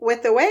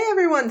With the way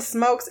everyone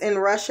smokes in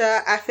Russia,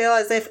 I feel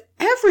as if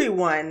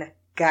everyone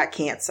got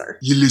cancer.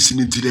 You're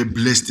listening to that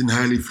blessed and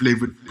highly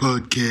flavored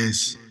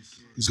podcast.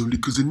 It's only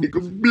because a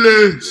nigga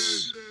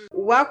blessed.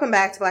 Welcome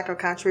back to Black Girl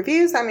Conch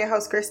Reviews. I'm your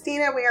host,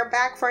 Christina. We are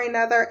back for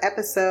another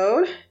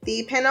episode,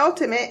 the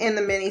penultimate in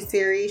the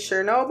miniseries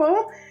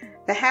Chernobyl,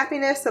 The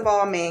Happiness of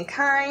All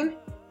Mankind.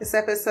 This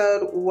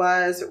episode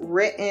was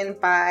written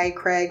by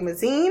Craig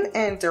Mazin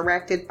and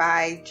directed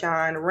by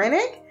John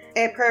Rennick.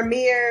 It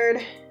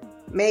premiered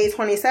May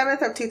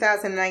 27th of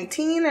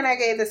 2019, and I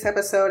gave this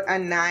episode a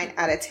 9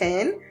 out of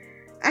 10.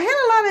 I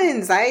had a lot of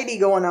anxiety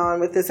going on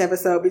with this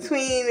episode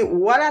between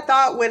what I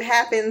thought would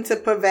happen to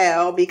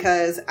Pavel,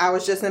 because I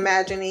was just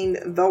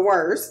imagining the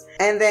worst,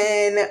 and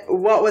then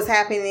what was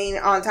happening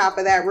on top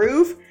of that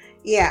roof.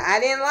 Yeah, I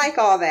didn't like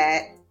all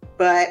that,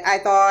 but I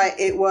thought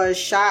it was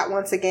shot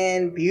once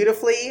again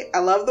beautifully. I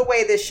love the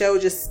way this show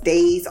just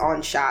stays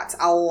on shots.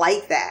 I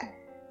like that.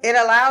 It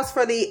allows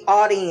for the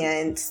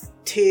audience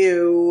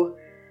to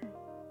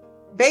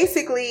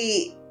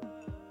basically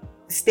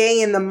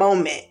stay in the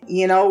moment,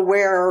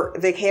 where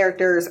the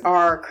characters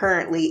are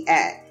currently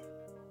at.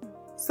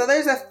 So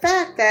there's a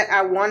fact that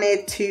I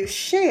wanted to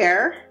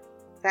share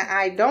that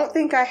I don't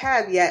think I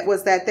have yet,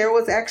 was that there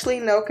was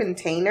actually no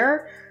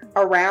container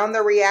around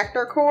the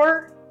reactor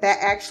core. That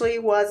actually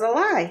was a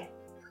lie.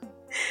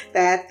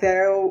 That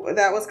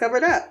was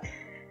covered up.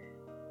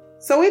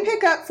 So we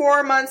pick up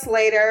 4 months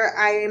later.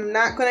 I'm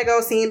not going to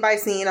go scene by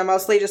scene. I'm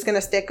mostly just going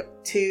to stick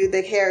to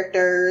the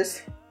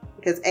characters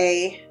because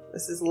A,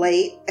 this is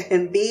late,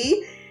 and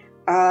B,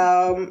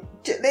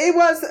 they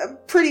was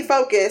pretty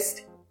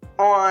focused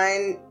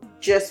on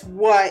just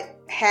what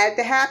had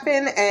to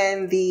happen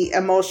and the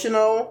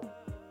emotional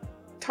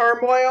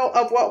turmoil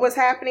of what was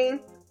happening.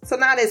 So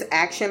not as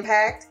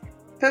action-packed.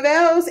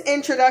 Pavel's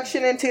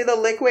introduction into the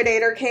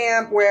liquidator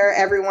camp, where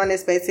everyone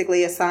is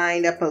basically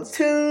assigned a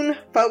platoon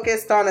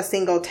focused on a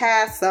single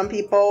task. Some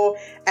people,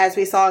 as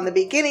we saw in the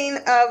beginning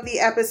of the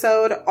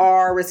episode,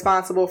 are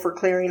responsible for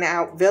clearing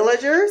out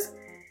villagers.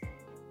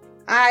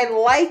 I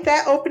like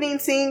that opening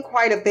scene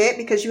quite a bit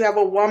because you have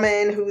a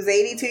woman who's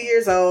 82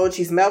 years old.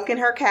 She's milking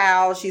her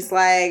cow. She's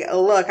like,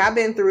 look, I've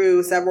been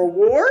through several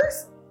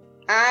wars.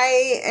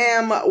 I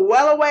am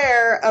well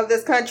aware of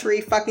this country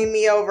fucking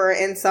me over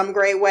in some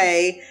great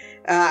way.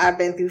 I've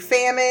been through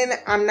famine.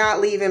 I'm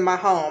not leaving my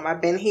home.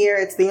 I've been here.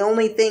 It's the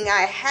only thing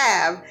I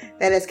have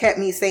that has kept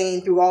me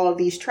sane through all of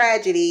these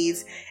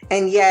tragedies.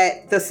 And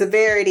yet the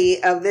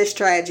severity of this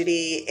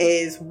tragedy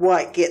is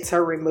what gets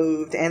her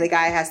removed. And the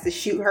guy has to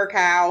shoot her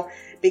cow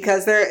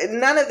because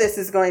none of this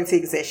is going to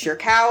exist. Your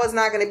cow is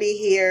not going to be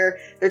here.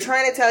 They're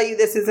trying to tell you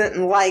this isn't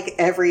like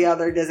every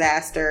other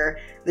disaster.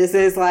 This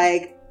is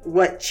like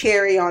what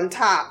cherry on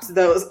tops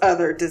those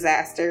other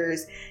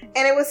disasters.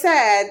 And it was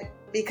sad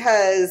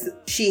because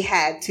she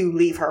had to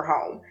leave her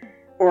home,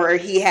 or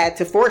he had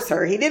to force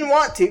her. He didn't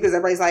want to because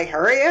everybody's like,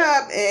 hurry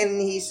up. And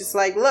he's just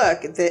like,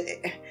 look,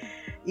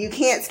 you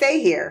can't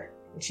stay here.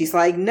 And she's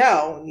like,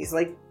 no. And he's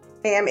like,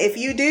 ma'am, if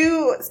you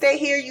do stay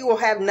here, you will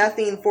have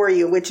nothing for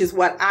you, which is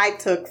what I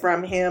took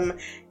from him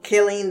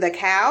killing the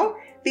cow.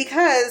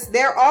 Because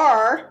there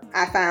are,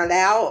 I found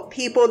out,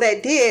 people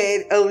that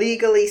did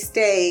illegally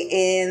stay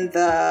in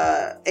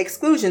the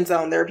exclusion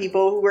zone. There are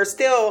people who are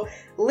still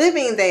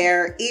living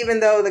there,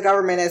 even though the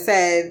government has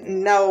said,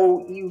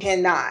 no, you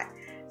cannot.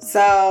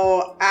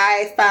 So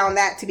I found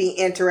that to be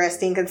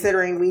interesting,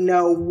 considering we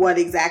know what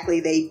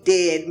exactly they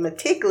did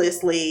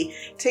meticulously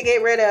to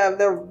get rid of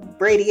the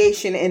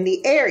radiation in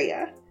the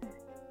area.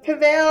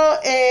 Pavel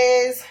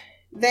is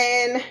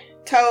then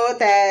told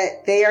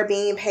that they are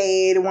being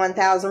paid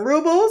 1,000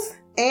 rubles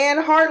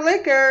and hard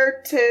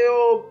liquor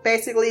to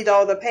basically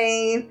dull the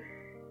pain,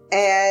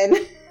 and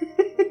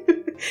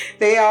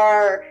they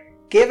are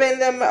giving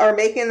them or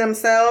making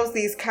themselves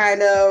these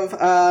kind of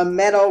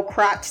metal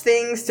crotch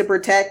things to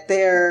protect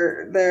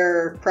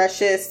their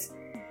precious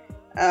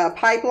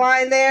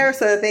pipeline there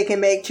so that they can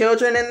make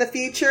children in the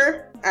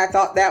future. I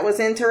thought that was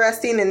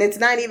interesting, and it's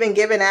not even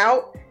given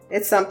out.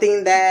 It's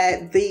something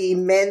that the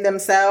men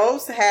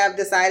themselves have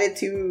decided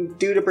to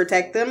do to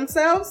protect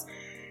themselves.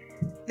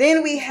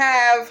 Then we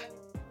have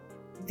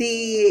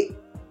the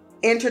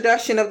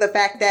introduction of the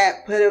fact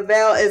that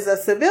Pavel is a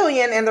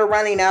civilian and they're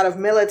running out of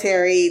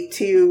military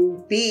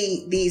to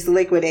be these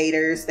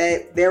liquidators,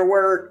 that there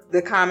were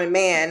the common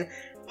man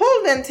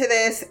pulled into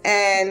this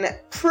and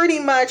pretty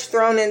much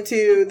thrown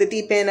into the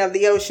deep end of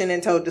the ocean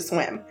and told to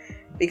swim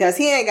because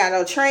he ain't got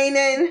no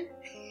training.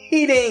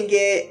 He didn't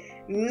get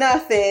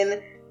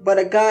nothing but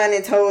a gun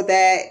and told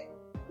that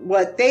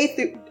what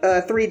they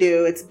three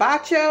do, it's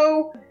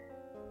Bacho,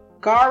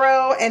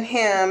 Garo, and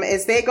him,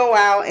 is they go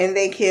out and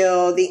they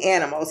kill the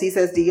animals. He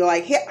says, do you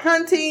like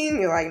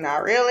hunting? You're like,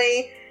 not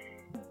really.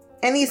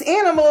 And these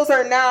animals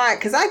are not,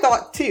 because I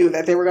thought too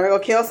that they were going to go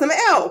kill some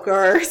elk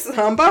or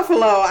some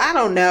buffalo. I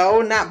don't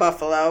know, not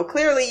buffalo.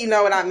 Clearly you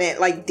know what I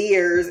meant, like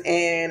deers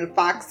and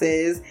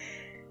foxes.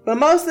 But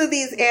most of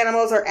these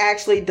animals are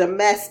actually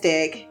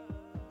domestic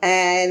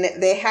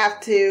And they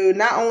have to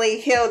not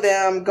only kill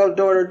them, go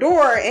door to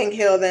door and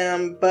kill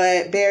them,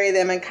 but bury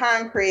them in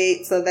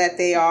concrete so that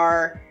they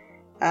are,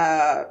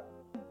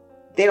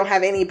 they don't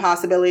have any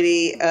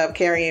possibility of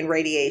carrying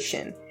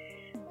radiation.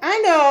 I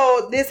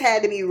know this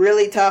had to be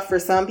really tough for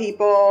some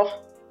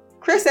people.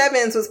 Chris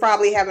Evans was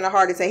probably having a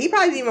heart attack. He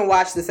probably didn't even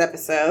watch this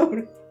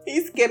episode.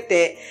 He skipped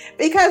it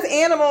because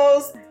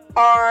animals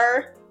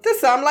are to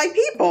some like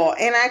people,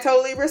 and I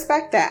totally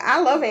respect that. I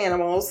love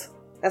animals.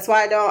 That's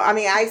why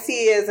I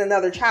see it as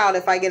another child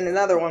if I get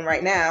another one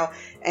right now,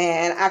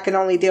 and I can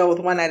only deal with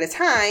one at a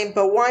time.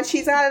 But once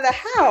she's out of the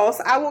house,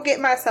 I will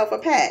get myself a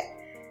pet.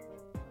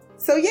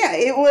 So yeah,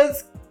 it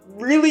was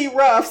really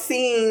rough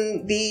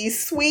seeing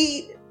these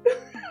sweet,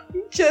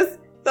 just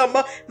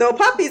the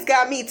puppies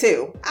got me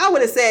too. I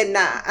would have said,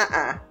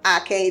 nah,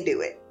 I can't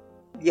do it.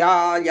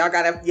 Y'all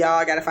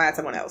gotta find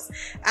someone else.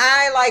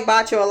 I like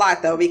Bacho a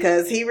lot though,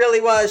 because he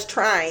really was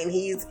trying.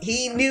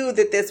 He knew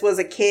that this was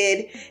a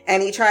kid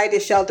and he tried to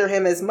shelter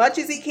him as much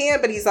as he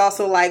can, but he's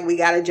also like, we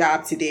got a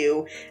job to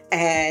do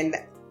and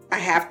I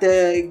have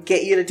to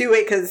get you to do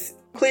it because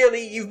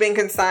clearly you've been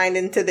consigned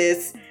into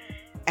this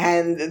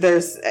and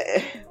there's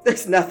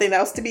nothing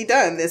else to be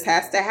done. This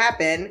has to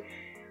happen.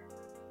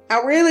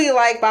 I really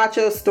like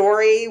Bacho's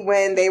story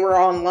when they were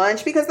on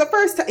lunch, because the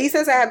first time he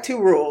says, I have two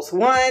rules.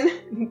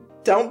 One,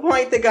 don't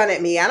point the gun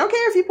at me. I don't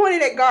care if you point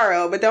it at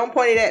Garo, but don't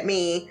point it at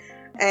me.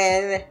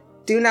 And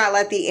do not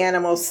let the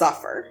animals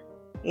suffer.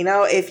 You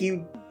know,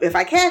 if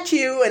I catch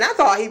you, and I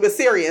thought he was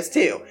serious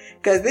too,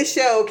 because this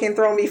show can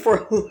throw me for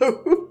a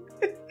loop.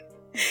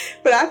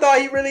 But I thought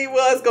he really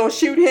was going to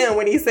shoot him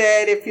when he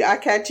said, if I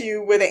catch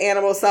you with an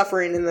animal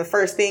suffering. And the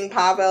first thing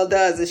Pavel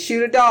does is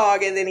shoot a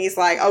dog. And then he's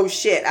like, oh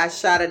shit, I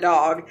shot a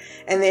dog.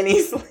 And then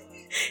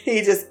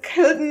he just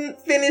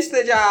couldn't finish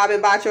the job.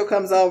 And Bacho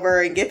comes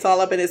over and gets all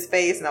up in his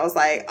face. And I was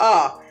like,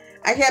 oh,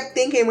 I kept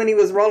thinking when he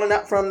was rolling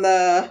up from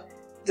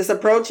just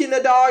approaching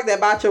the dog, that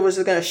Bacho was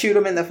just going to shoot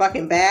him in the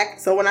fucking back.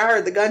 So when I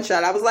heard the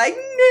gunshot, I was like,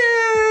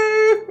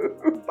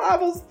 no,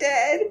 Pavel's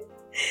dead.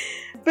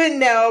 But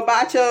no,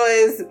 Bacho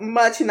is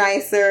much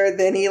nicer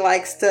than he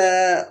likes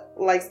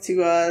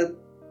to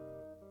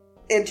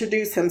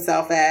introduce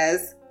himself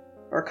as,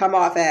 or come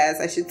off as,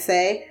 I should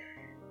say.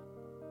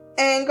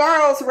 And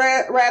Garo's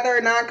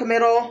rather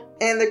non-committal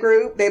in the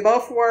group. They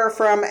both were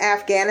from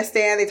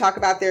Afghanistan. They talk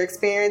about their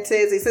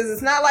experiences. He says,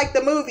 it's not like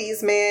the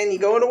movies, man. You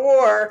go to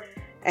war.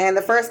 And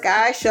the first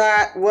guy I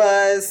shot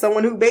was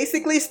someone who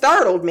basically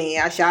startled me.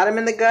 I shot him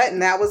in the gut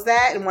and that was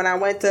that. And when I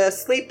went to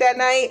sleep that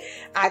night,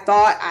 I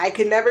thought I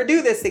could never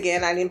do this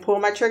again. I didn't pull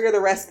my trigger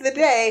the rest of the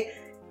day.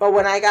 But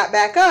when I got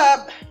back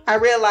up, I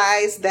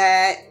realized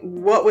that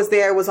what was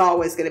there was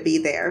always going to be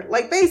there.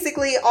 Like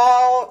basically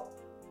all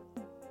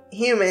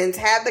humans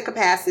have the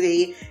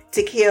capacity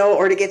to kill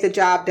or to get the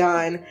job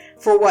done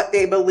for what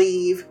they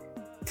believe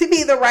to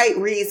be the right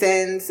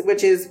reasons,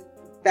 which is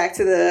back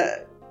to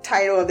the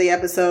title of the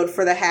episode,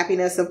 for the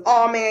happiness of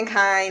all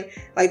mankind.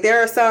 Like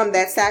there are some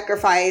that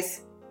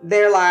sacrifice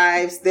their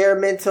lives, their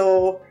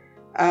mental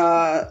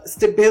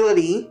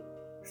stability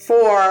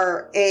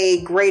for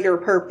a greater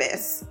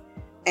purpose.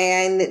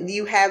 And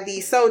you have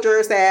these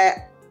soldiers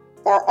that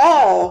are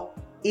all,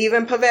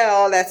 even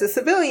Pavel, that's a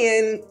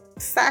civilian,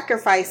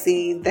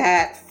 sacrificing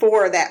that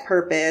for that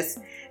purpose.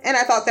 And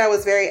I thought that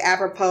was very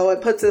apropos.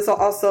 It puts us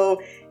also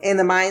in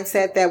the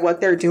mindset that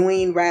what they're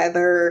doing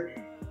rather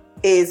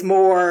is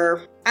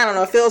more, I don't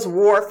know, it feels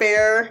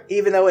warfare,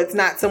 even though it's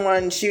not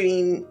someone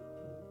shooting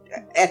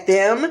at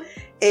them.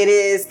 It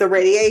is the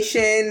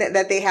radiation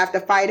that they have to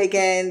fight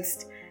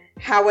against.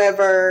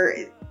 However,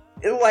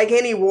 like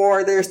any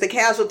war, there's the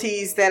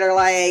casualties that are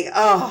like,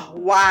 oh,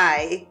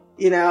 why?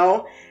 You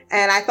know?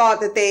 And I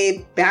thought that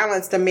they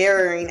balanced a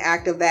mirroring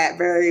act of that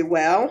very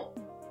well.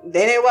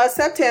 Then it was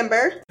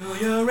September.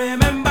 Do you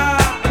remember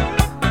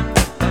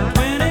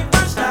when it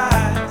first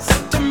started,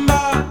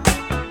 September?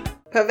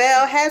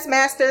 Pavel has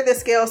mastered the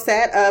skill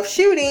set of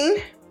shooting.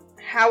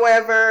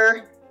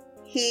 However,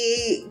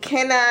 he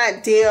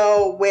cannot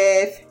deal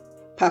with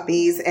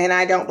puppies, and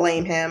I don't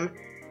blame him.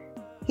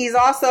 He's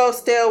also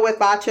still with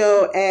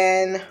Bacho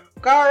and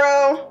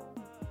Garo.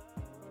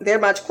 They're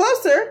much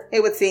closer,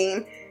 it would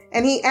seem.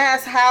 And he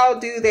asks, how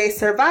do they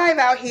survive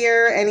out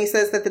here? And he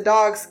says that the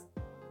dogs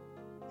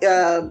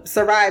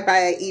survive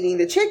by eating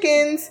the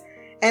chickens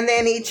and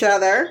then each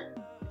other,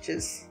 which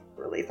is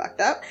really fucked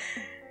up.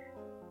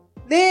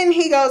 Then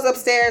he goes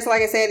upstairs.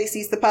 Like I said, he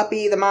sees the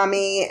puppy, the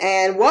mommy,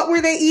 and what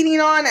were they eating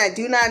on? I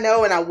do not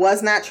know, and I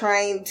was not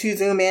trying to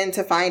zoom in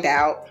to find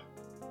out.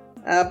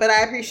 But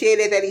I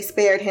appreciated that he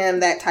spared him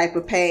that type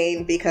of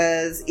pain,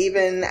 because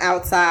even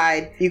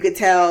outside, you could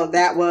tell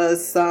that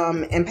was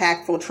some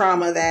impactful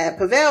trauma that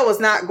Pavel was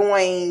not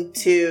going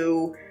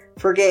to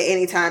forget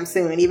anytime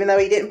soon. Even though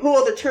he didn't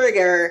pull the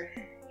trigger,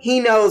 he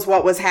knows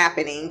what was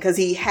happening because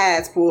he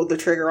has pulled the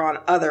trigger on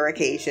other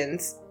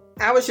occasions.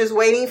 I was just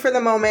waiting for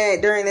the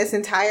moment during this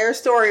entire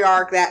story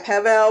arc that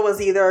Pavel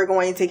was either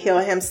going to kill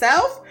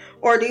himself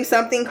or do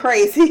something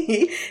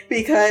crazy,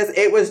 because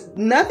it was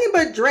nothing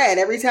but dread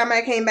every time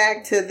I came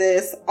back to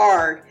this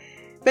arc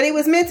But it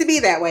was meant to be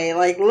that way.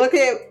 Like, look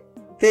at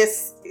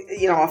this,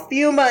 a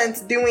few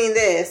months doing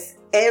this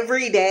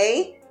every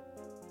day.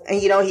 And,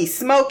 he's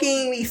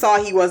smoking. We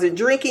saw he wasn't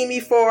drinking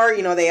before.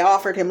 They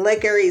offered him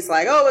liquor. He's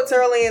like, oh, it's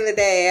early in the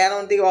day. I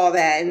don't do all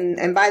that.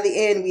 And by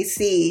the end, we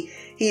see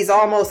he's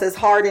almost as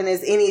hardened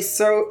as any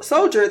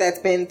soldier that's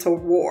been to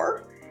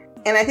war.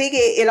 And I think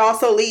it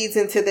also leads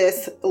into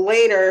this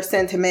later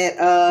sentiment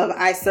of,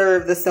 I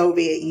serve the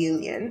Soviet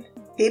Union.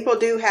 People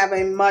do have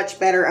a much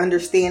better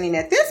understanding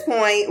at this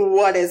point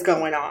what is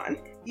going on.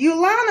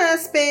 Ulana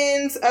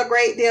spends a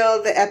great deal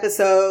of the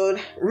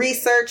episode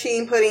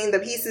researching, putting the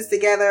pieces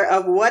together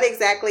of what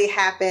exactly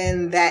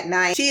happened that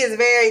night. She is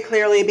very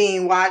clearly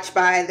being watched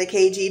by the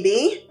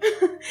KGB.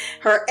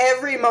 Her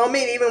every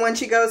moment, even when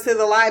she goes to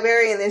the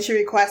library and then she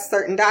requests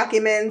certain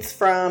documents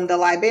from the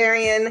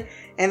librarian,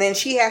 and then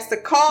she has to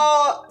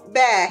call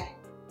back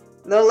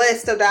the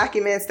list of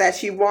documents that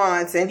she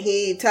wants, and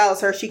he tells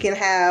her she can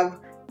have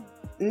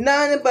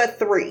none but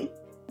 3.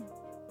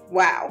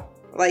 Wow.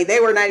 Like, they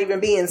were not even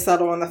being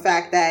subtle on the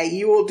fact that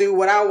you will do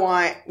what I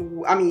want.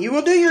 I mean, you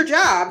will do your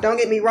job, don't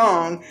get me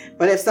wrong.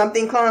 But if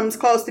something comes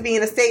close to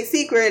being a state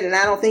secret and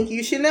I don't think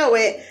you should know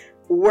it,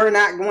 we're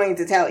not going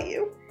to tell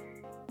you.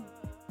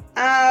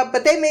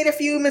 But they made a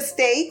few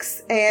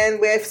mistakes,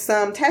 and with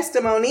some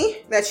testimony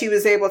that she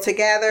was able to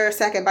gather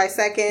second by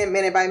second,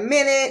 minute by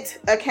minute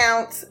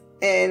accounts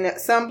in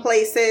some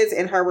places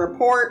in her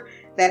report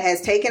that has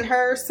taken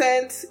her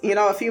since,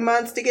 a few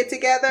months to get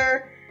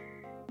together.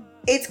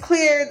 It's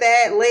clear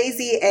that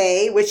Lazy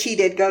A, which he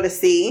did go to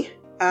see,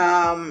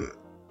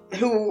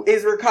 who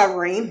is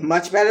recovering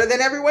much better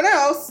than everyone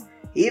else.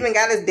 He even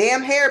got his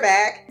damn hair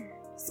back,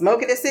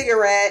 smoking a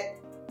cigarette,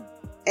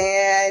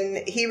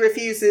 and he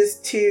refuses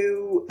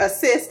to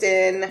assist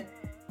in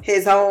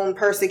his own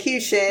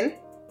persecution.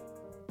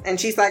 And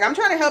she's like, I'm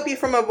trying to help you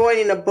from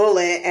avoiding a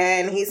bullet.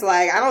 And he's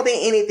like, I don't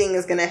think anything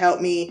is going to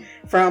help me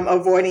from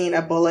avoiding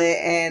a bullet.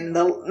 And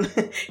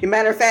as a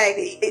matter of fact,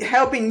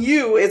 helping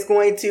you is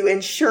going to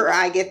ensure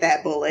I get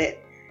that bullet.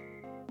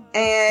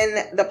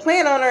 And the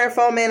plant owner and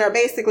foreman are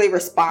basically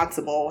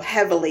responsible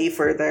heavily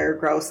for their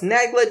gross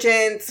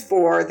negligence,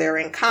 for their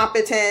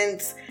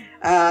incompetence.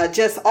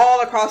 Just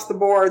all across the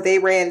board, they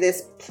ran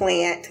this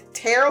plant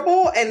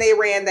terrible, and they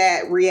ran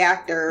that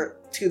reactor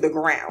to the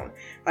ground.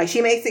 Like,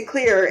 she makes it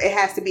clear it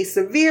has to be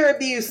severe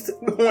abuse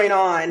going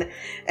on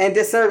and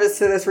disservice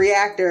to this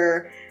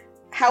reactor.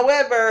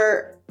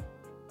 However,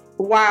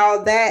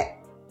 while that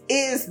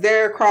is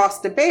their cross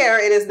to bear,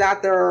 it is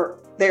not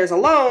theirs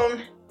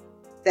alone.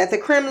 That the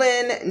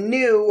Kremlin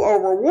knew or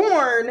were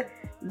warned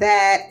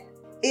that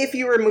if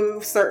you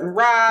remove certain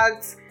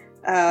rods,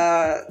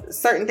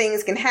 certain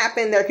things can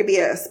happen. There could be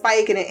a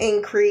spike and an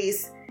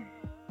increase.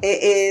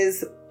 It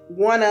is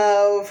one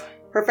of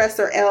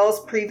Professor L's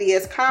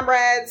previous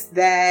comrades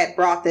that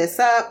brought this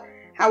up.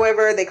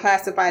 However, they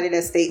classified it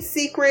as state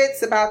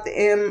secrets about the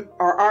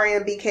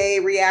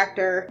RMBK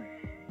reactor,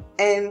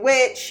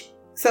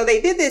 so they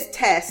did this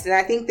test, and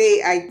I think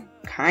I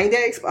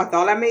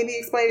thought I maybe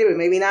explained it, but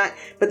maybe not.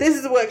 But this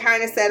is what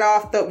kind of set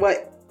off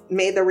what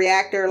made the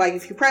reactor, like,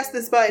 if you press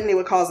this button, it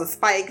would cause a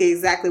spike.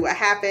 Exactly what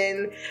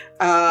happened.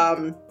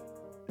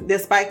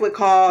 This spike would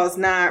cause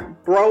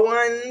not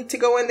Bro-1 to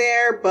go in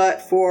there,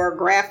 but for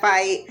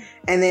graphite,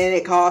 and then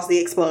it caused the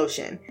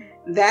explosion.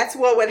 That's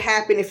what would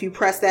happen if you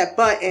press that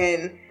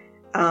button,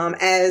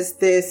 as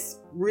this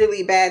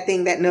really bad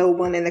thing that no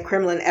one in the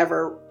Kremlin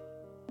ever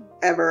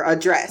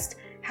addressed.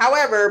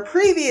 However,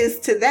 previous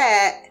to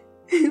that,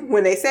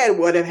 when they said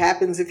what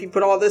happens if you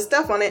put all this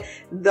stuff on it,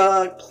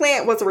 the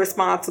plant was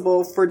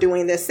responsible for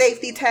doing the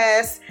safety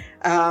test.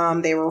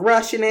 They were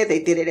rushing it.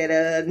 They did it at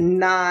a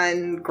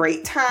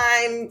non-great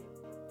time.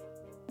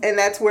 And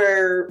that's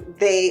where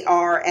they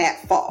are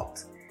at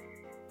fault.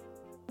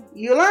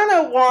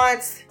 Ulana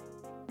wants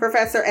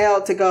Professor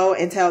L to go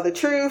and tell the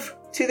truth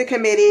to the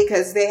committee,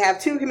 because they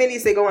have 2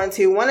 committees they go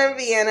into. One in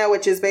Vienna,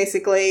 which is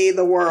basically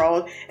the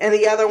world, and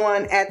the other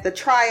one at the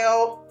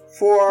trial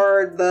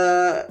for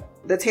the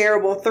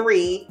terrible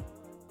 3.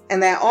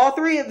 And that all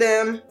 3 of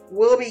them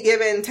will be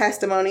given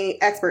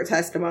testimony, expert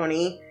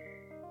testimony.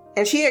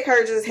 And she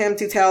encourages him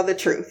to tell the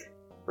truth.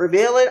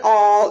 Reveal it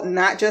all,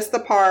 not just the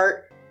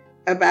part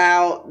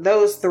about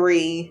those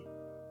 3.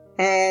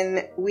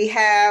 And we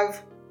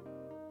have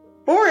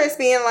Boris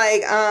being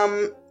like,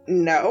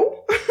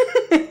 no.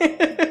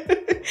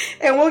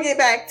 And we'll get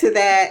back to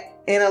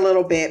that in a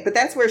little bit. But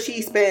that's where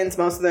she spends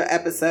most of the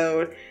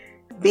episode,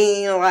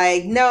 being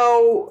like,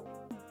 no,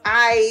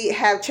 I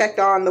have checked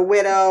on the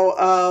widow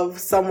of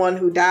someone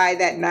who died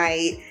that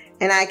night,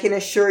 and I can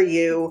assure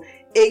you,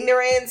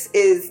 ignorance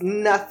is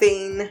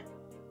nothing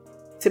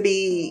to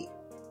be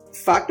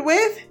fucked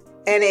with,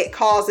 and it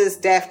causes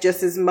death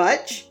just as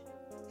much.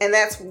 And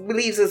that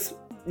leaves us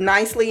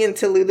nicely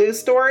into Lulu's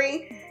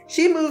story.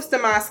 She moves to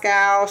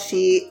Moscow.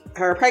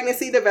 Her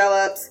pregnancy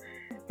develops,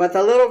 but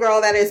the little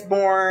girl that is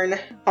born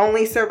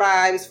only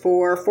survives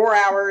for 4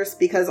 hours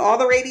because all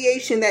the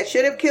radiation that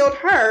should have killed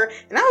her,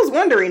 and I was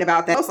wondering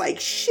about that. I was like,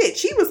 shit,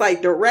 she was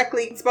like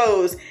directly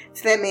exposed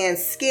to that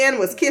man's skin,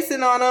 was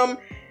kissing on him.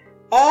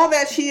 all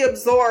that she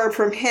absorbed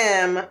from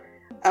him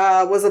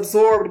was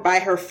absorbed by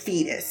her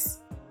fetus.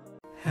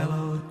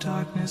 Hello,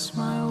 darkness,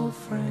 my old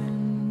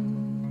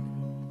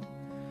friend.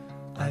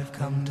 I've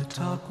come to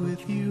talk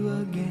with you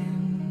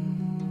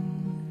again,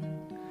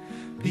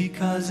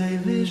 because a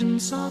vision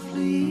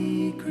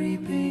softly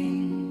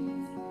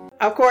creeping.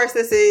 Of course,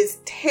 this is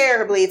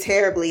terribly,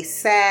 terribly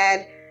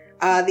sad.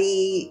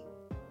 The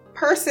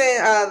person,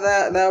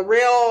 the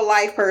real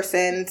life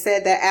person,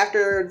 said that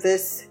after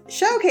this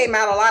show came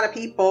out, a lot of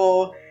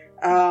people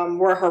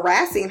were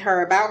harassing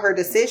her about her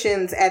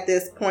decisions at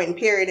this point in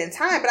period in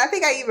time. But I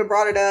think I even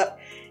brought it up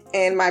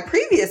in my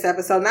previous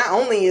episode. Not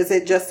only is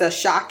it just a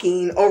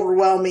shocking,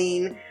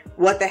 overwhelming,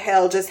 what the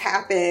hell just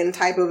happened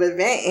type of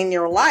event in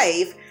your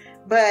life,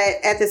 but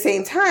at the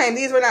same time,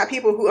 these were not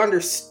people who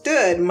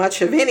understood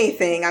much of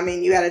anything. I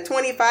mean, you had a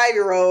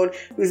 25-year-old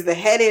who's the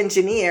head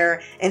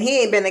engineer, and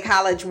he ain't been to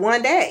college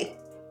one day.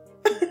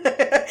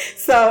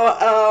 So,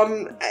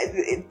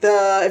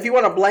 if you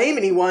want to blame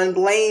anyone,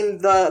 blame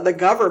the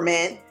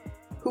government,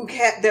 who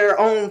kept their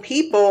own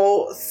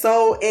people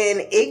so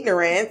in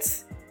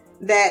ignorance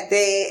that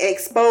they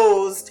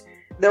exposed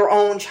their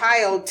own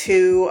child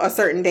to a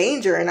certain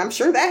danger. And I'm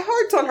sure that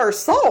hurts on her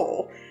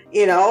soul.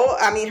 You know,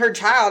 I mean, her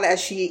child,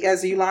 as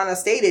Yolanda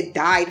stated,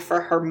 died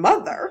for her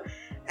mother,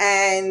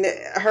 and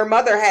her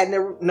mother had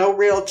no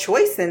real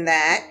choice in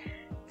that.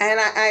 And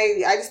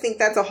I just think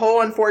that's a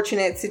whole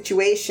unfortunate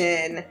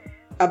situation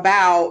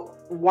about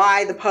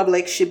why the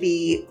public should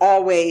be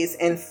always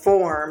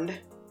informed.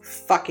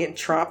 Fucking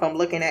Trump, I'm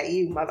looking at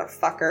you,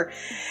 motherfucker.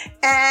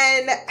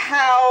 And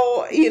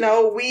how,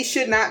 we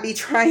should not be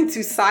trying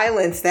to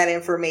silence that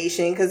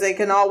information, because it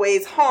can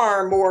always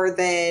harm more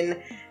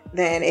than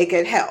it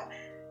could help.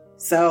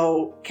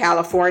 So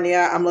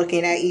California, I'm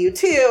looking at you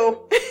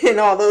too,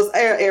 and all those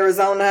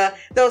Arizona,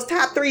 those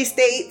top 3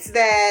 states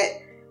that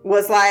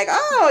was like,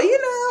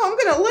 I'm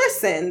going to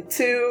listen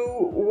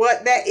to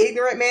what that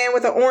ignorant man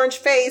with an orange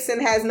face and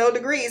has no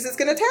degrees is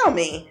going to tell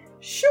me.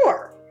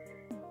 Sure.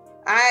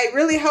 I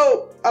really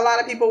hope a lot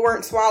of people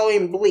weren't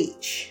swallowing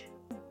bleach.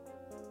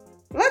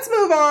 Let's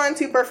move on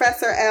to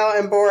Professor L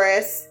and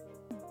Boris,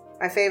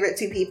 my favorite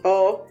 2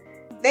 people.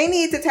 They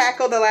need to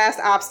tackle the last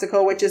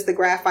obstacle, which is the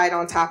graphite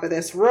on top of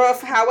this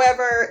roof.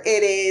 However,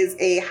 it is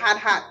a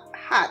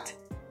hot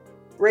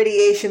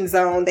radiation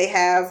zone. They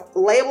have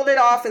labeled it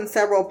off in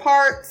several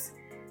parts.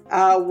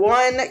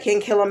 One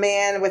can kill a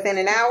man within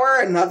an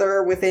hour,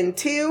 another within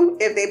 2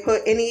 if they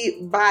put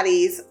any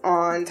bodies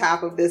on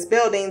top of this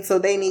building. So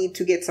they need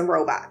to get some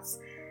robots.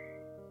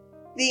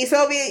 The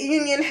Soviet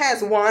Union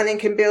has 1 and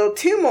can build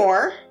 2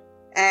 more.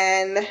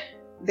 And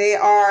they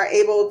are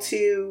able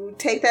to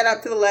take that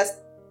up to the less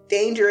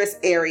dangerous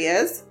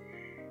areas,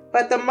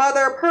 but the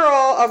mother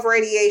pearl of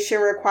radiation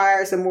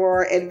requires a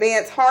more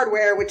advanced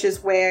hardware, which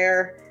is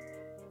where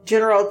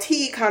General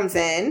T comes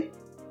in.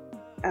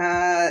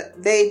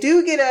 They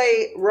do get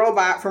a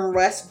robot from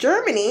West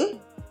Germany,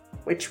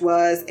 which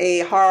was a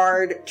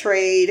hard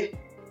trade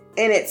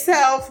in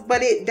itself,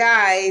 but it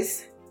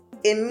dies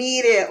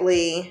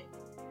immediately,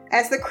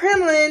 as the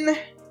Kremlin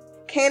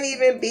can't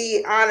even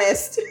be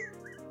honest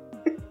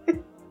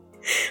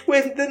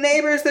with the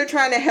neighbors they're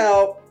trying to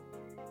help,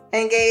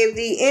 and gave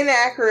the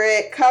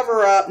inaccurate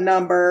cover-up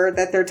number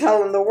that they're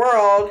telling the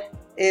world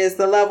is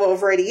the level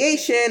of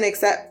radiation,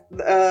 except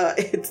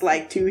it's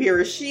like 2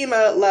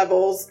 Hiroshima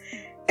levels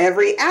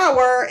every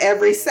hour,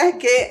 every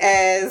second,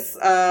 as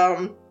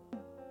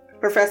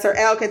Professor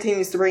L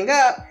continues to bring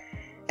up.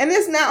 And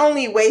this not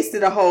only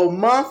wasted a whole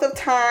month of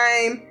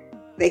time,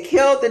 they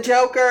killed the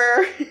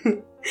Joker,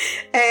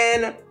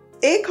 and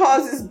it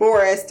causes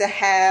Boris to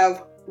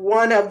have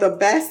one of the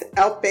best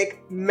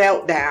epic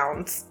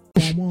meltdowns.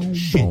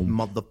 Shit,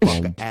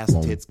 motherfucker, ass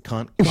tits,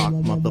 cunt, cock,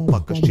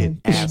 motherfucker, shit,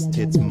 ass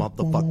tits,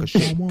 motherfucker,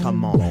 shit,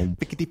 come on.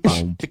 Fickety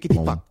fuck, fickety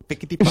fuck,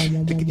 fickety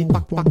fuck, fickety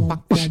fuck, fuck,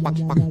 fuck, fuck, fuck,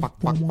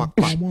 fuck, fuck, fuck,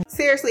 fuck.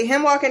 Seriously,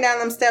 him walking down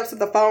them steps with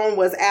the phone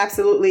was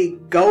absolutely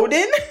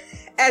golden,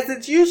 as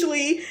it's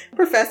usually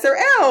Professor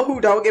L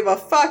who don't give a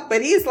fuck,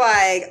 but he's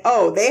like,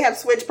 oh, they have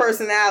switched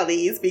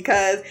personalities,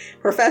 because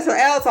Professor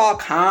L's all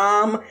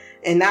calm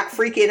and not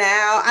freaking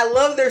out. I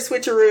love their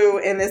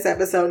switcheroo in this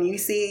episode. You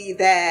see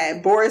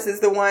that Boris is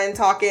the one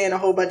talking a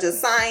whole bunch of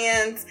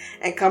science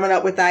and coming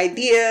up with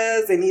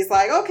ideas, and he's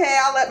like, okay,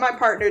 I'll let my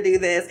partner do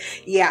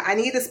this. Yeah, I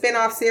need a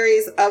spin-off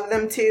series of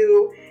them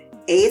two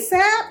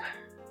ASAP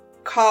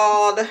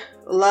called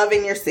Love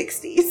in Your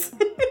 60s.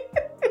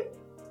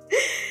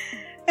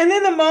 And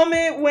then the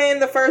moment when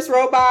the first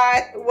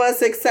robot was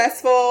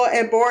successful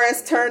and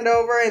Boris turned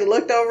over and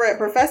looked over at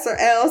Professor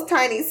L's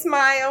tiny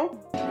smile.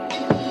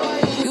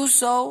 You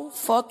so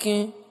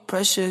fucking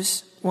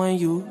precious when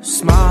you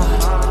smile.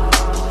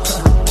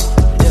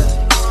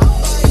 Yeah.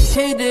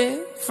 Hit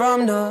it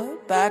from the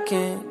back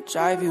and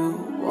drive you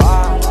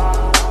wild.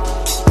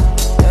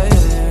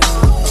 Yeah.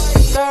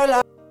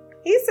 Girl,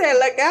 He said,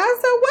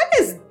 Lagaza, what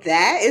is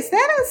that? Is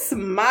that a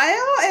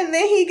smile? And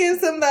then he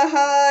gives him the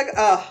hug.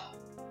 Oh,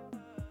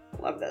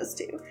 love those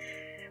two.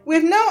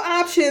 With no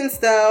options,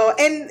 though,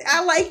 and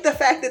I like the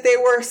fact that they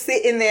were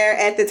sitting there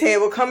at the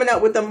table coming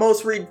up with the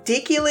most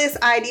ridiculous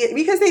ideas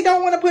because they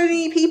don't want to put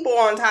any people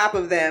on top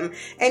of them.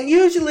 And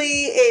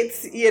usually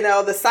it's,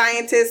 the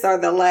scientists are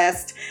the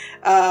last,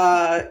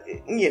 well,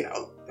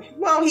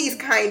 he's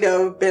kind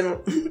of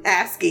been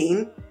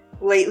asking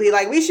lately,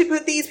 like, we should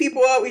put these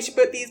people up, we should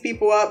put these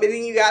people up. And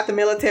then you got the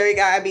military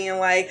guy being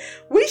like,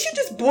 we should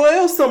just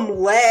boil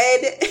some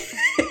lead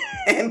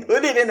and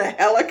put it in a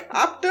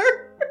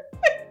helicopter.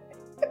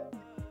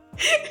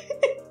 And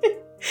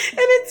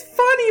it's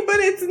funny, but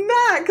it's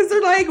not, because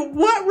they're like,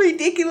 what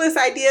ridiculous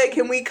idea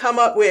can we come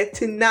up with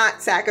to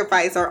not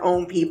sacrifice our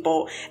own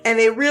people? And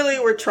they really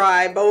were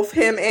trying, both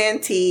him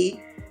and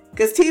T,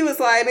 because T was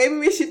like, maybe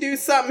we should do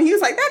something. He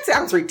was like, that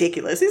sounds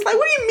ridiculous. He's like,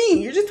 what do you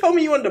mean? You just told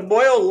me you wanted to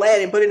boil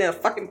lead and put it in a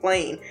fucking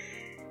plane.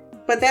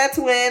 But that's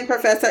when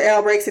Professor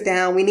L breaks it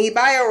down. We need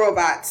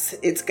biorobots.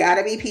 It's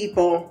gotta be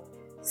people.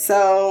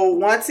 So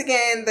once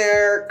again,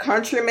 their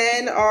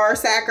countrymen are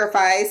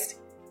sacrificed.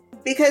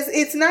 Because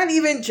it's not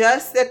even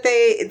just that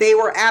they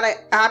were out of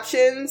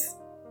options.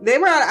 They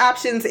were out of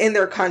options in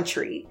their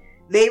country.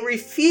 They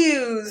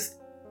refused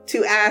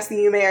to ask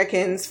the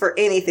Americans for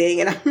anything.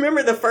 And I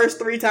remember the first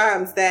 3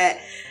 times that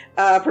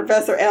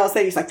Professor L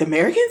said, he's like, the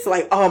Americans?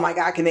 Like, oh my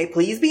God, can they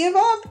please be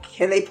involved?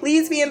 Can they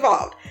please be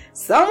involved?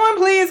 Someone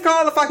please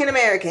call the fucking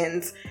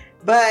Americans.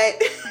 But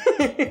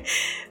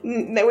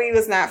we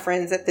was not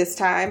friends at this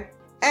time.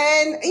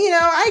 And,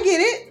 I get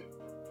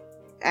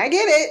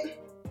it.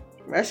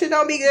 Russia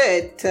don't be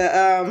good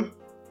to,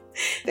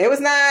 they was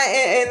not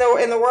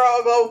in the world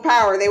of global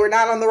power. They were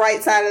not on the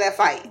right side of that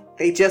fight.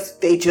 They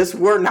just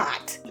were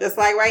not. Just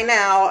like right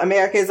now,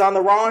 America is on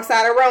the wrong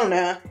side of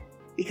Rona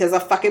because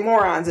of fucking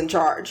morons in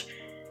charge.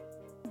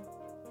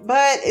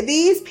 But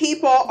these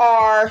people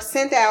are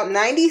sent out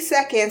 90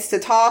 seconds to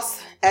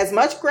toss as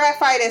much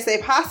graphite as they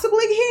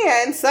possibly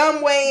can,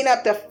 some weighing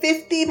up to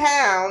 50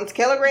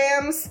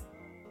 kilograms.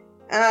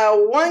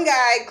 One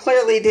guy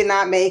clearly did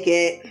not make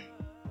it.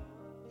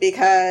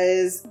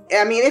 Because,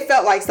 it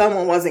felt like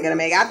someone wasn't going to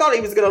make it. I thought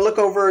he was going to look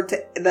over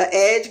to the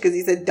edge because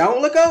he said,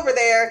 don't look over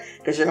there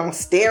because you're going to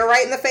stare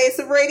right in the face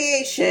of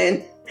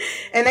radiation.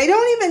 And they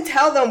don't even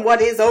tell them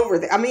what is over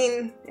there.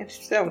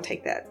 It don't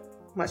take that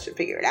much to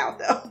figure it out,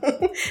 though.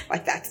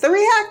 Like, that's the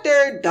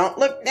reactor. Don't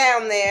look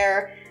down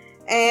there.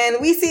 And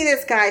we see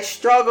this guy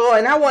struggle,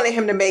 and I wanted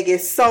him to make it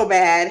so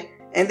bad.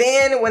 And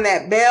then when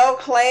that bell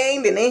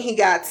clanged and then he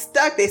got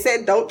stuck, they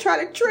said, don't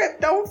try to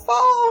trip, don't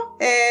fall.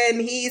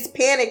 And he's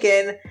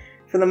panicking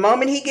from the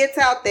moment he gets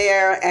out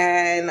there.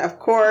 And of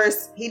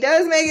course, he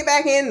does make it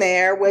back in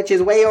there, which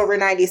is way over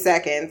 90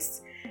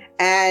 seconds.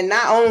 And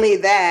not only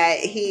that,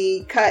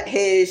 he cut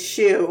his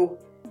shoe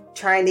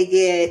trying to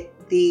get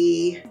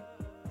the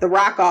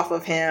rock off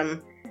of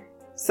him.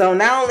 So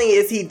not only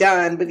is he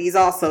done, but he's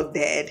also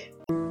dead.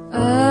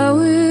 I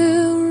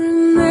will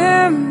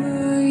remember.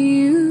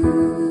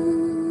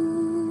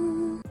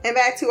 And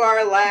back to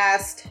our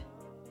last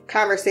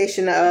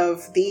conversation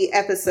of the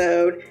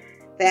episode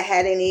that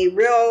had any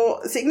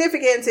real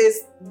significance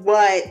is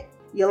what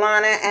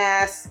Yelena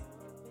asked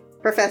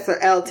Professor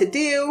L to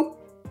do.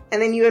 And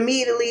then you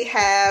immediately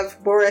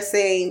have Boris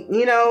saying,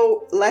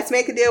 let's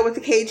make a deal with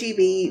the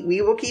KGB.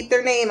 We will keep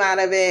their name out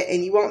of it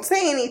and you won't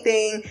say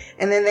anything.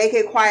 And then they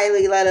could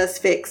quietly let us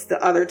fix the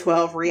other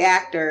 12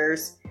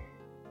 reactors.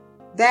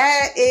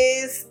 That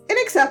is an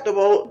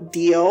acceptable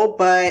deal,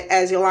 but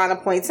as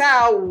Yelena points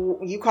out,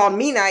 you called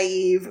me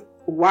naive.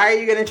 Why are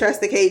you going to trust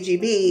the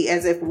KGB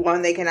as if,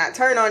 one, they cannot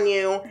turn on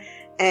you,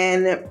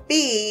 and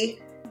B,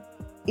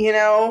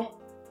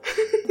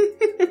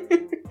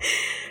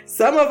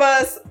 some of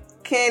us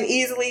can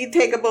easily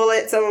take a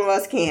bullet, some of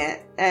us can't.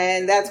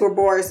 And that's where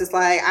Boris is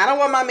like, I don't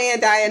want my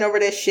man dying over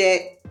this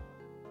shit.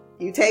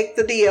 You take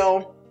the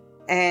deal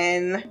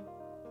and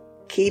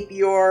keep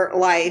your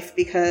life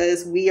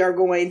because we are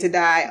going to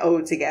die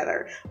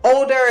together.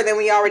 Older than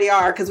we already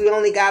are because we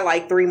only got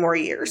like 4 more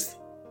years.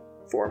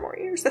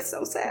 That's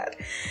so sad.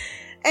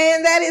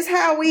 And that is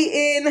how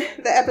we end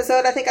the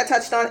episode. I think I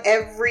touched on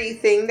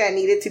everything that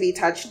needed to be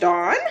touched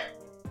on.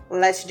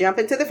 Let's jump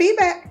into the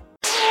feedback.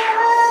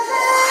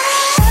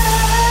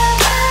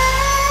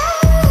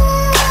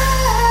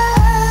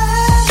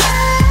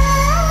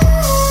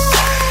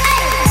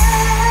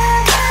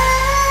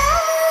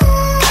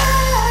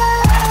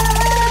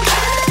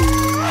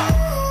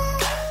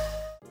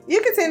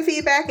 Send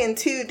feedback in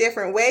 2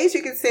 different ways.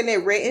 You can send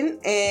it written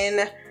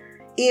in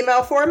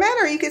email format,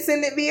 or you can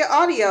send it via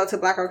audio to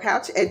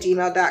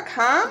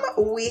blackgirlcouch@gmail.com.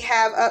 We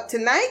have up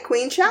tonight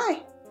Queen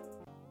Shy.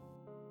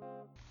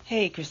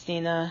 Hey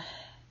Christina,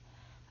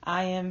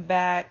 I am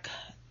back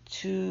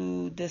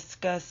to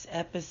discuss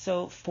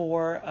episode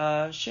 4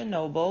 of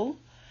Chernobyl,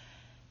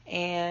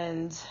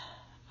 and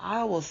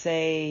I will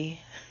say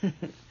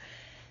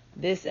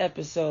this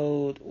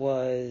episode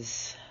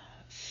was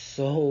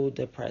so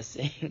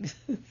depressing.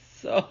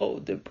 So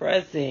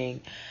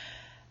depressing.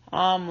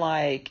 I'm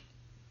like,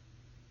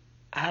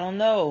 I don't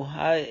know.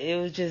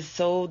 It was just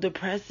so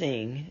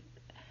depressing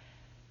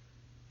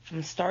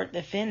from start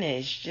to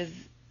finish. Just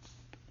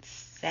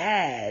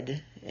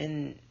sad.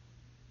 And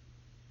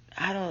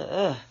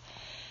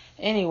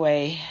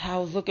Anyway, I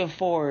was looking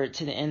forward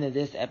to the end of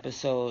this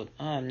episode.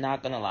 I'm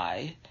not gonna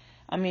lie.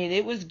 I mean,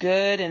 it was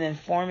good and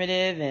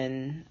informative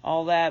and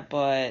all that,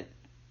 but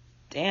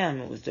damn,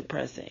 it was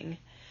depressing.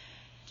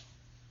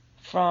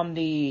 From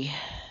the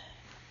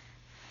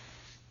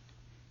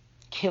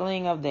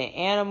killing of the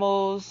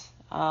animals,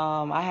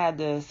 I had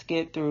to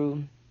skip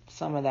through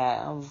some of that.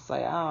 I was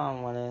like,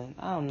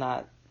 I'm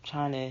not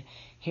trying to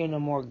hear no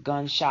more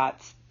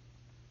gunshots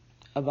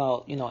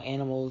about,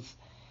 animals,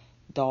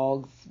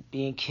 dogs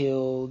being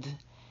killed.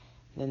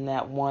 Then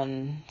that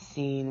one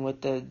scene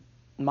with the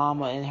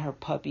mama and her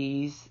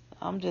puppies.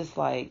 I'm just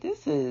like,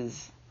 this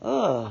is,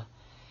 ugh.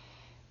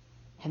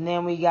 And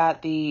then we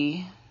got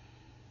the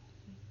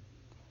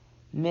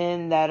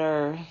men that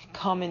are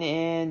coming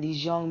in,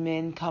 these young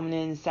men coming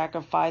in,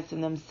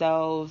 sacrificing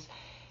themselves.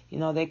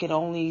 They could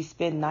only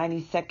spend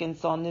 90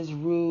 seconds on this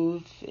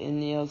roof,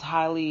 and it's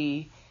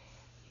highly,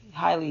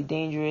 highly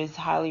dangerous,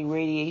 highly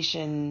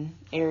radiation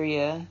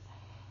area.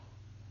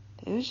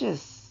 It was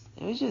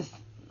just,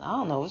 I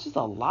don't know, it was just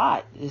a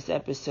lot, this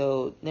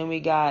episode. Then we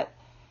got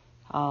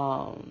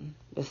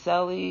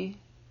Vasily,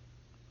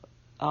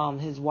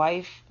 his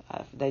wife,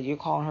 that you're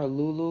calling her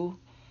Lulu.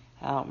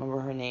 I don't remember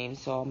her name,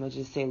 so I'm going to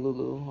just say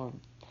Lulu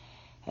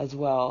as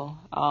well.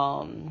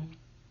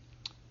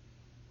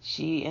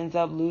 She ends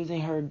up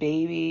losing her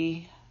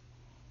baby.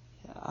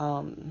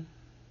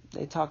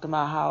 They talk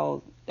about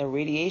how the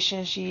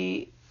radiation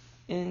she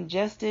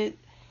ingested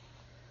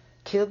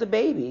killed the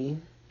baby.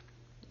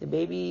 The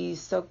baby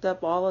soaked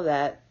up all of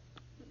that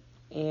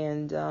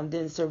and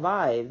didn't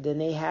survive. Then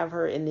they have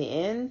her in the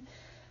end.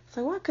 It's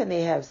like, why couldn't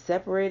they have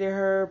separated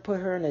her, put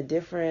her in a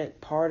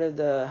different part of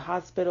the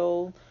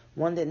hospital?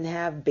 One didn't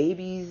have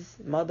babies,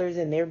 mothers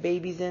and their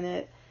babies in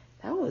it.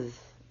 That was,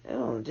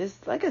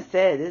 just like I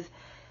said,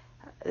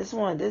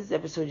 this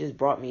episode just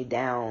brought me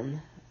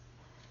down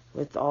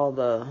with all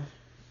the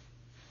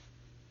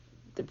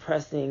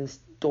depressing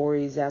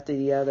stories after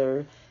the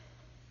other.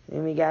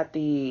 Then we got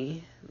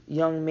the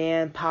young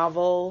man,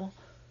 Pavel,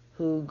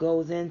 who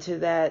goes into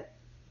that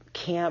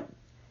camp,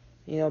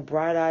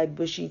 bright-eyed,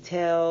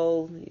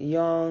 bushy-tailed,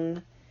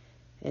 young,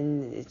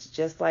 and it's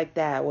just like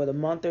that. With a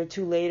month or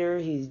two later,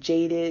 he's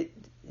jaded,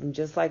 and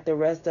just like the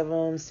rest of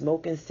them,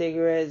 smoking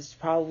cigarettes,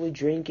 probably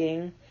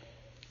drinking,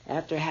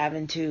 after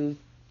having to,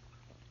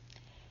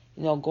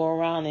 go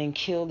around and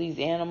kill these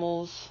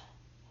animals.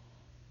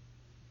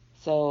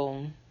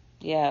 So,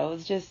 yeah, it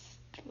was just,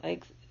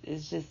 like, I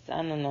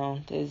don't know,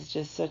 it's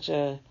just such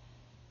a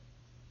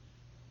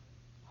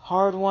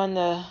hard one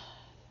to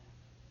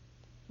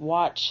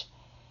watch.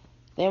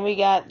 Then we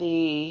got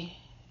the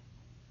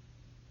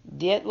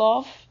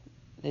Dyatlov,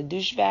 the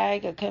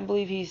douchebag. I couldn't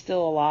believe he's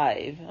still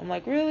alive. I'm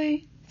like,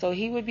 really? So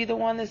he would be the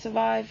one to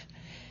survive?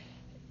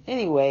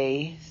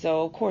 Anyway,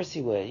 so of course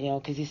he would,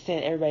 because he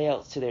sent everybody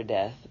else to their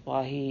death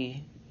while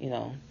he,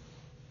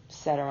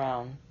 sat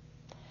around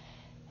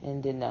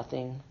and did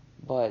nothing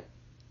but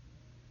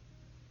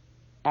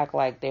act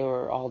like they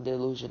were all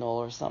delusional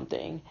or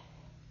something.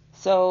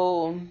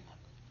 So,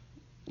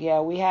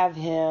 yeah, we have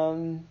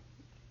him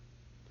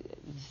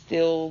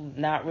still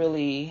not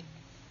really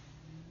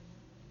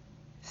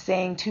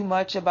saying too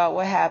much about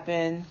what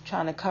happened,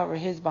 trying to cover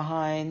his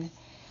behind,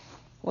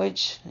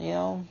 which,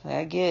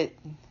 I get,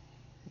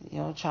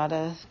 try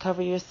to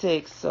cover your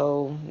six,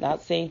 so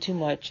not saying too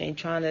much, ain't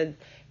trying to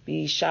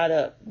be shot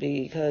up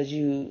because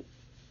you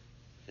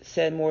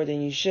said more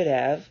than you should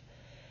have.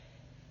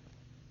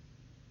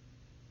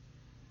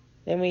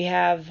 Then we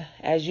have,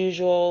 as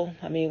usual,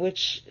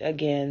 which,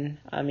 again,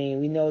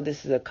 we know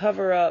this is a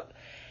cover-up,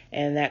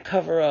 and that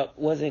cover-up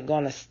wasn't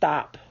going to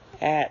stop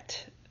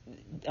at,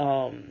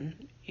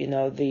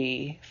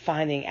 the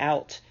finding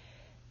out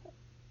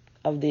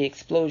of the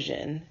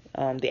explosion.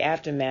 The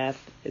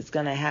aftermath is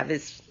going to have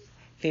its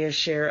fair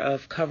share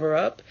of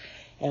cover-up,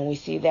 and we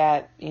see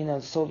that,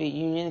 the Soviet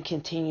Union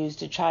continues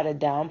to try to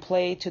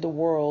downplay to the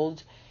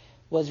world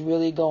what's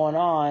really going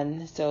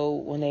on. So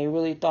when they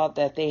really thought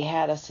that they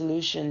had a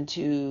solution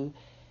to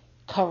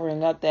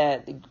covering up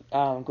that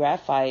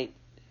graphite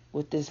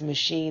with this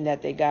machine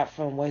that they got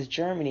from West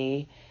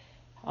Germany,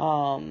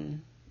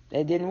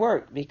 it didn't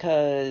work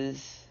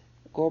because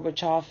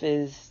Gorbachev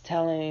is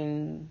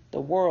telling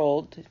the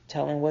world,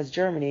 telling West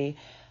Germany,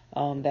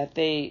 that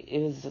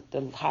it was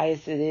the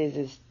highest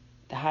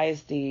the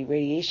highest the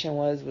radiation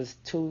was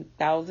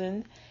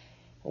 2,000,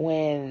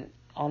 when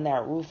on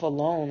that roof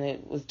alone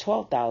it was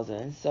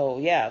 12,000. So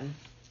yeah,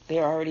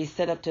 they're already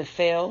set up to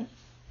fail,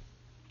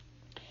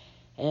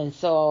 and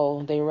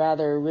so they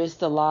rather risk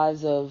the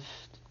lives of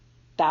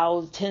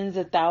tens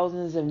of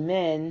thousands of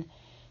men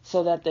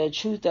so that the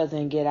truth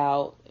doesn't get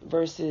out,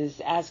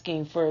 versus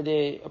asking for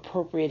the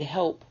appropriate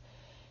help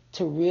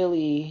to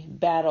really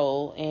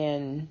battle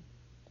and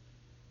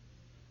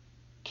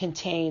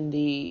contain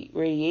the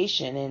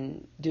radiation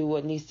and do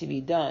what needs to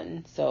be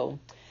done. So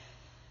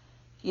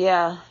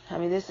yeah,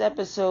 this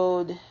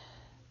episode,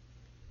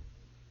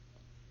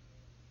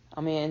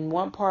 in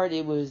one part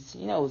it was,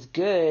 it was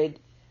good.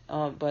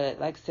 But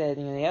like I said,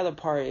 the other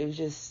part, it was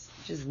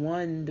just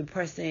one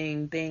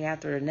depressing thing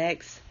after the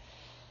next.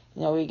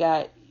 We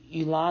got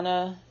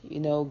Ulana,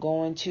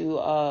 going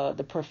to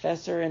the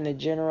professor and the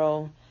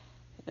general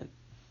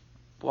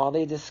while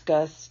they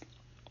discuss,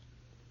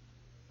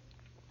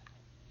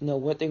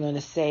 what they're going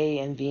to say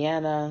in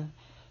Vienna.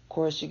 Of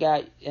course, you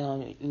got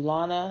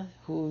Ulana,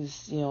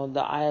 who's,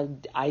 the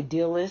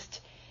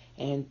idealist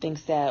and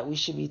thinks that we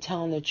should be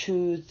telling the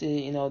truth.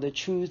 The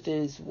truth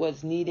is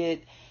what's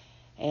needed.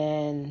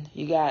 And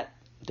you got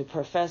the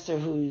professor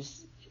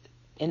who's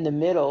in the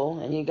middle,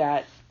 and you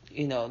got,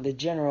 the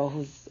general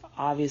who's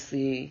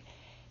obviously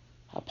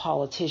a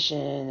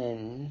politician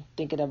and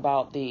thinking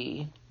about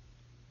the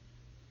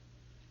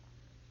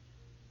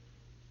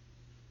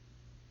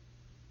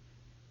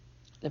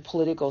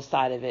political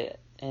side of it.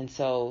 And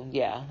so,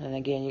 yeah, and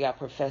again, you got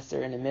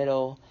professor in the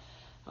middle,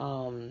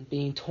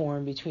 being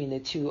torn between the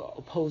two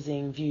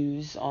opposing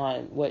views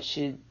on what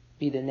should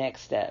be the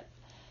next step.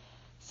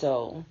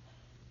 So,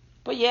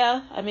 but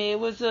yeah, it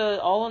was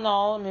all in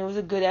all, it was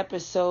a good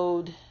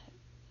episode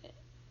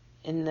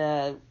in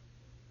the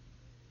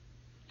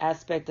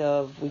aspect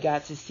of we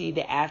got to see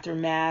the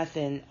aftermath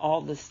and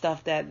all the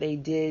stuff that they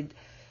did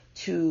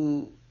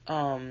to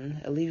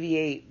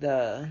alleviate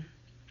the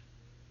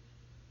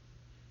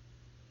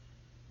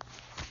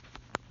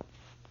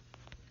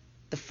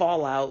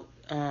fallout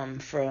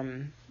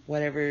from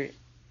what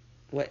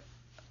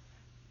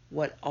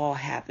all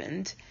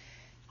happened.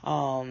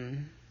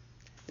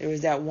 There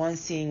was that one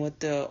scene with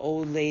the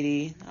old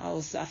lady.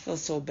 I feel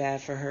so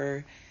bad for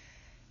her.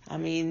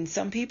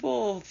 Some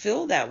people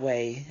feel that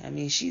way.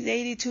 She's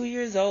 82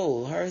 years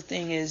old. Her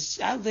thing is,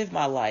 I live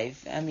my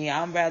life.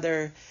 I'm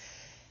rather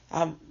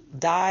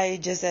die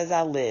just as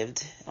I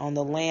lived on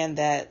the land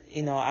that,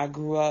 I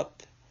grew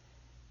up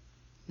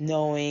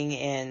knowing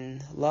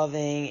and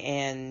loving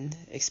and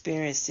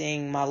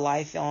experiencing my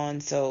life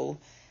on. So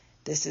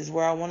this is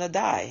where I want to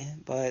die.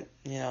 But,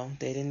 they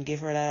didn't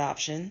give her that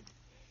option.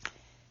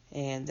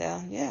 And,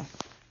 yeah.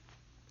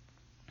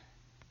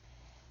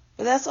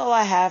 But that's all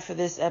I have for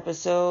this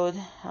episode.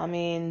 I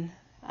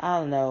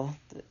don't know.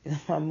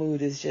 My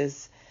mood is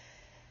just...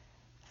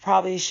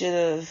 Probably should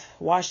have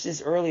watched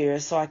this earlier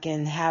so I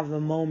can have a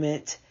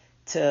moment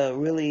to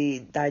really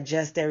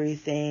digest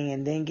everything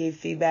and then give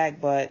feedback.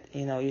 But,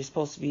 you're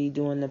supposed to be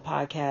doing the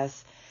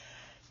podcast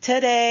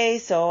today,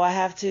 so I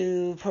have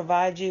to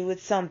provide you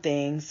with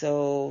something.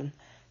 So,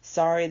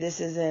 sorry this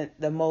isn't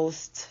the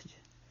most,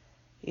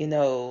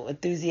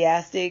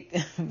 enthusiastic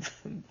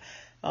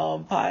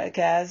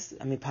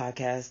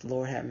podcast,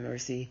 Lord have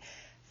mercy,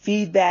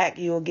 feedback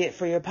you'll get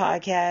for your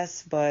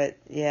podcast. But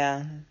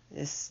yeah,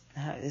 it's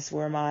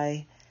where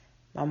my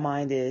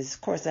mind is.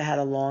 Of course, I had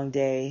a long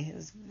day. It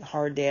was a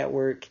hard day at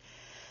work.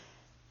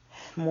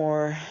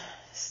 More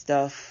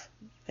stuff.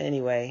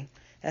 Anyway,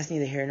 that's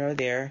neither here nor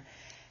there.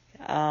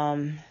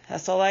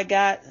 That's all I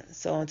got.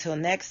 So until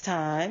next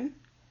time,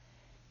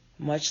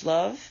 much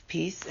love,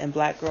 peace, and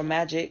Black Girl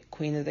Magic,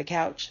 Queen of the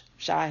Couch,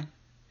 Shy.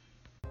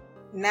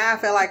 Now I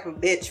feel like a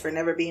bitch for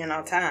never being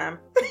on time.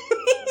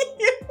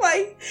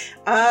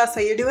 So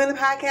you're doing the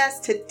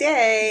podcast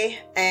today,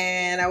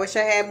 and I wish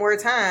I had more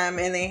time,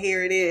 and then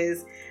here it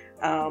is,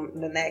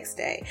 the next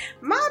day.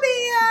 My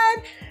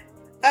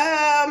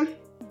bad.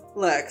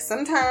 Look,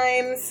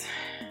 sometimes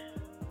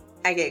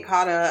I get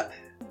caught up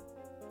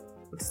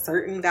with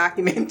certain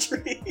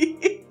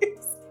documentaries,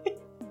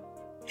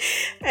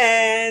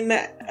 and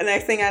the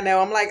next thing I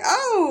know, I'm like,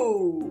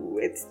 oh,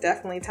 it's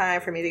definitely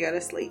time for me to go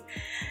to sleep.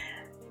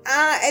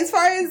 As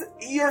far as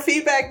your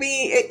feedback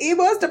being, it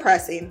was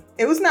depressing.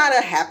 It was not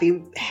a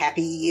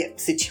happy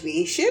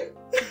situation.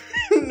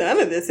 None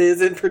of this is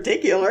in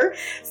particular.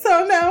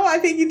 So no, I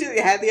think you just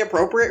had the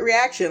appropriate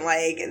reaction.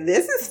 Like,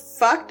 this is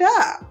fucked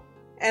up.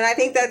 And I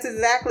think that's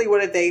exactly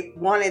what they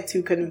wanted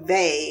to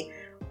convey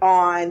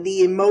on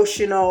the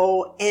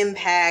emotional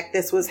impact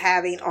this was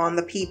having on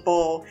the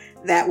people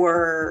that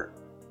were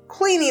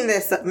cleaning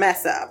this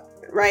mess up.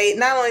 Right?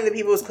 Not only the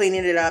people who's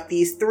cleaning it up,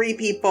 these 3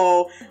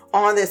 people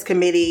on this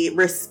committee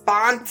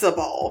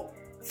responsible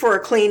for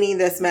cleaning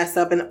this mess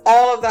up and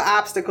all of the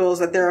obstacles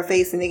that they're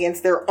facing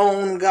against their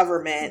own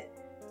government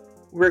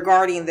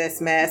regarding this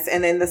mess,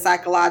 and then the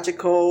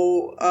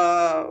psychological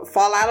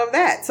fallout of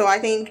that. So I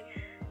think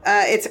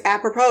it's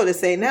apropos to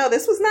say, no,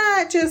 this was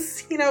not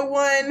just,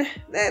 one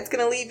that's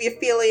going to leave you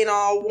feeling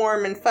all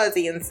warm and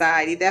fuzzy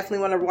inside. You definitely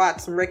want to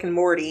watch some Rick and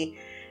Morty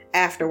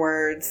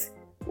afterwards.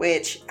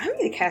 Which I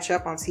need to catch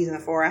up on season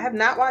 4. I have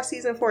not watched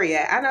season 4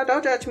 yet. I know,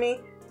 don't judge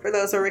me for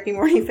those who are Rick and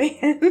Morty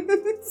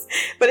fans.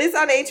 But it's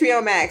on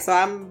HBO Max, so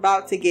I'm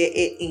about to get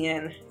it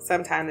in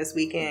sometime this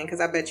weekend, because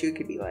I bet you it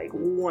could be like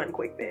one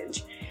quick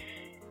binge.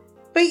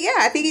 But yeah,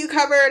 I think you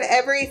covered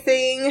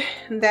everything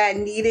that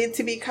needed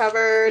to be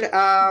covered.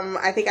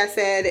 I think I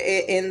said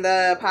in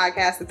the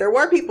podcast that there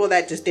were people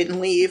that just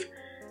didn't leave.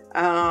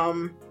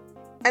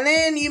 And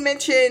then you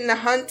mentioned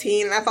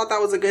hunting. I thought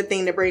that was a good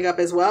thing to bring up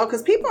as well,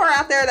 because people are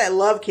out there that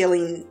love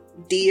killing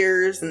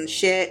deers and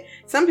shit.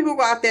 Some people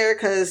go out there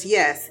because,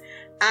 yes,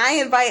 I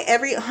invite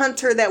every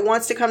hunter that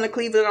wants to come to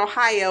Cleveland,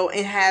 Ohio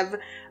and have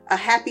a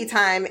happy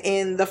time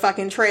in the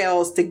fucking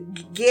trails to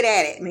get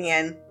at it,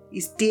 man.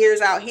 These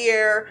deers out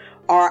here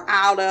are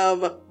out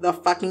of the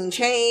fucking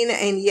chain,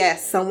 and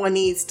yes, someone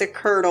needs to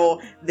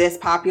curdle this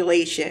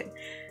population.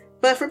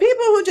 But for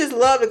people who just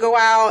love to go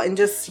out and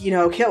just, you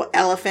know, kill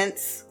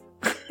elephants,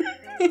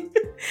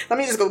 let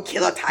me just go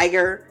kill a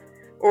tiger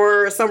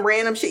or some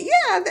random shit.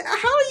 Yeah,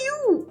 how do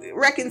you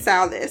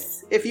reconcile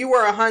this? If you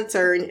were a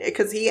hunter,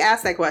 because he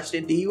asked that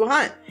question, do you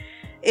hunt?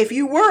 If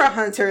you were a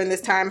hunter in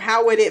this time,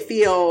 how would it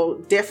feel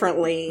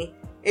differently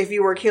if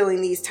you were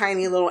killing these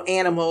tiny little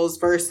animals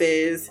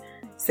versus,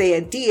 say,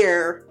 a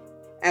deer,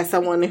 as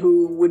someone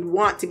who would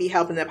want to be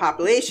helping the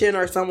population,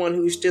 or someone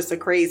who's just a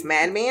crazed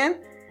madman?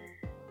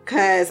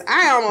 Because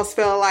I almost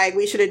feel like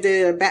we should have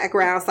did a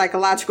background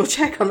psychological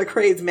check on the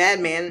crazed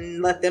madman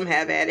and let them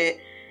have at it.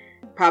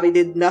 Probably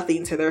did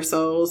nothing to their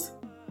souls.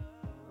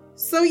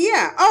 So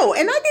yeah. Oh,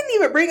 and I didn't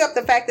even bring up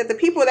the fact that the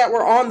people that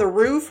were on the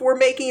roof were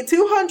making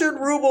 200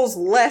 rubles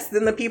less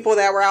than the people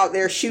that were out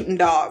there shooting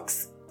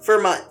dogs for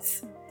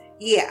months.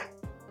 Yeah.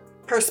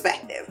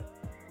 Perspective.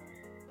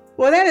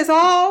 Well, that is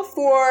all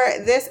for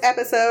this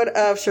episode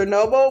of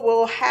Chernobyl.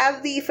 We'll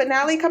have the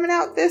finale coming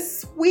out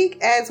this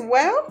week as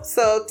well,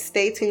 so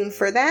stay tuned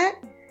for that.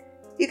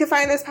 You can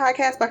find this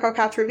podcast, Buck on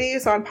Couch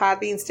Reviews, on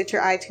Podbean, Stitcher,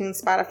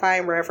 iTunes, Spotify,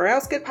 and wherever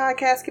else good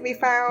podcasts can be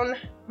found.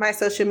 My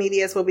social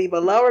medias will be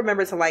below.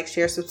 Remember to like,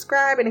 share,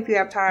 subscribe, and if you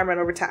have time, run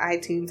over to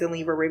iTunes and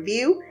leave a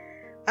review.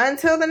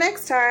 Until the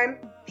next time,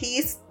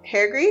 peace,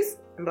 hair grease,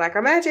 and black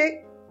girl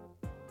magic.